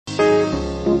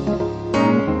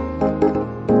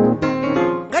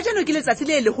letsatsi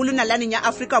le leholo nalaneng ya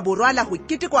Afrika Borwa la ho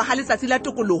ketekwa ha letsatsi la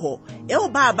tokoloho eo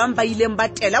ba bang ba ileng ba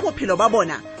tela bophelo ba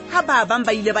bona ha ba bang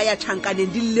ba ile ba ya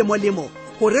tjhankaneng dilemo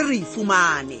hore re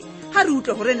ifumane. Ha re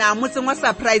utlwe hore na motseng wa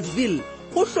Surpriseville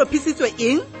ho hlophisitswe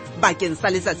eng bakeng sa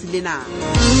letsatsi lena.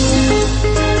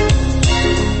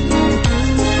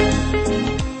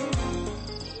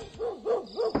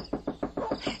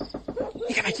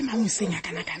 Eka ba ke mamuseng a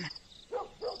kana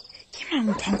ke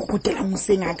mang thango go tela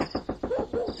museng aka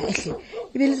ehle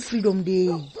e be le freedom day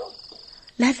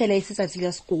la fela e setsa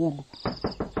tsile sekolo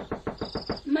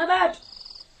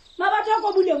mabatho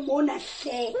go bule mona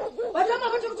hle wa tla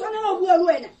mabatho go tshwana go bua le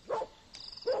wena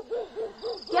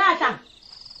ke atla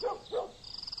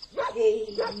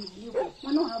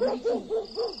mano ha bua ke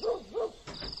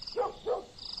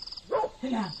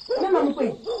hela mama mo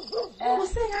kweng o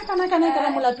senga kana ka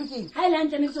molato ke ha ile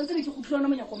ntse ne ke tsotse ke go tlhono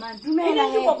Monyaka man dumela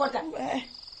ke kokota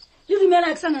le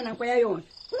dumela ke sana nako ya yona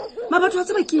mabatho wa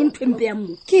tseba ke ntwempe ya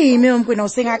mo ke ime mo kwena o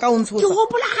senga ka o ke ntshosa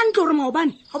gopola gantle gore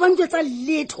maobane ga ba ntse tsa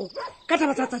letho ka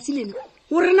taba tsa tsatsile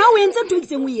gore na o entse ntho e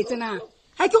tseng o etse na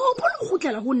ha ke gopola go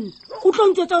gutlela go nna go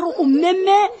tlontse tsa gore o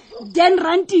mmemme den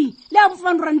ranti le a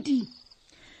bofan ranti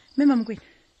mama mo kwena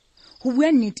go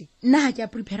bua nnete nna ha ke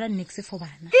a prepare next for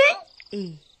bana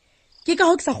ke ka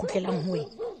ho ke sa gutlelang ho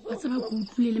wena wa tseba go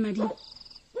utlwile le madi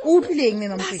o utlwileng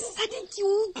mama mo kwena sa di ke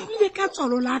utlwile ka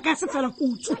tsolo la ka se fela go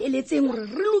tsoheletseng gore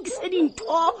re lokise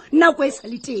dintho nako e sa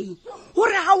le teng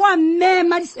gore ha wa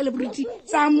mmema di-celebrity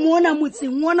tsa mona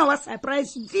motseng mona wa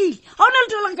Surpriseville ha o na le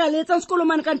tolang ka letsang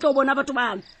sekolomane ka ntle o bona batho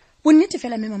bana bonnete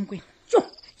fela mama mo kwena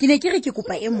ke ne ke re ke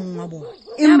kopa e mong wa bona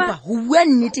empa ho bua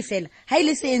nnete fela ha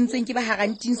ile se entsweng ke ba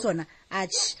haranting sona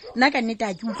nna ka nnete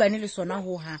ha ke utlwane le sona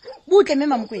ho ha butle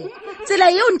mama mo kwena tsela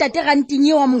eo ntate ranting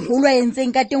eo wa moholo a entseng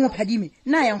ka teng o phadime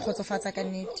nna ya nkgotsofatsa ka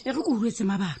nnete e re go ruetse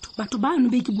batho bano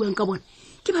be ke buang ka bona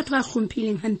ke batho ba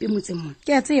hlomphileng hampe motseng mona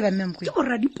ke a tseba mama mo ke kwena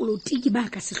borra dipolotiki ba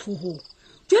ka sehlohong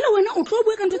jwale wena o tlo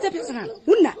bua ka ntho tse personal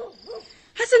ho nna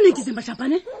ha se nne ke tseba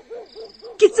hlapane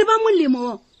ke tseba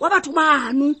molemo wa batho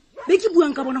bano be ke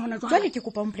buang ka bona hona jwale ke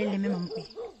kopa mpolelle mama mo kwena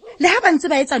le ha ba ntse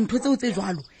ba etsa ntho tseo tse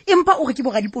jwalo empa o re ke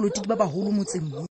borra dipolotiki ba baholo motseng mo